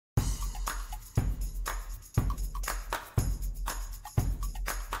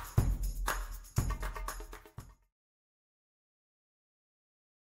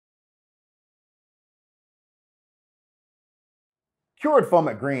Cured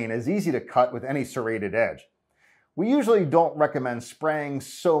foamate green is easy to cut with any serrated edge. We usually don't recommend spraying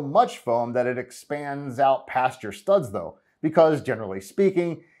so much foam that it expands out past your studs though, because generally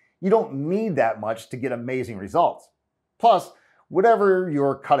speaking, you don't need that much to get amazing results. Plus, whatever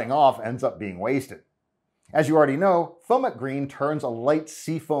you're cutting off ends up being wasted. As you already know, foamate green turns a light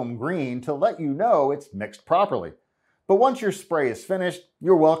seafoam green to let you know it's mixed properly. But once your spray is finished,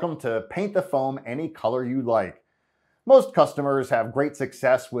 you're welcome to paint the foam any color you like. Most customers have great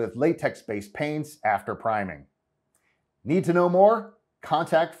success with latex-based paints after priming. Need to know more?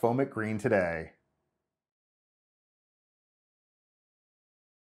 Contact Foamate Green today.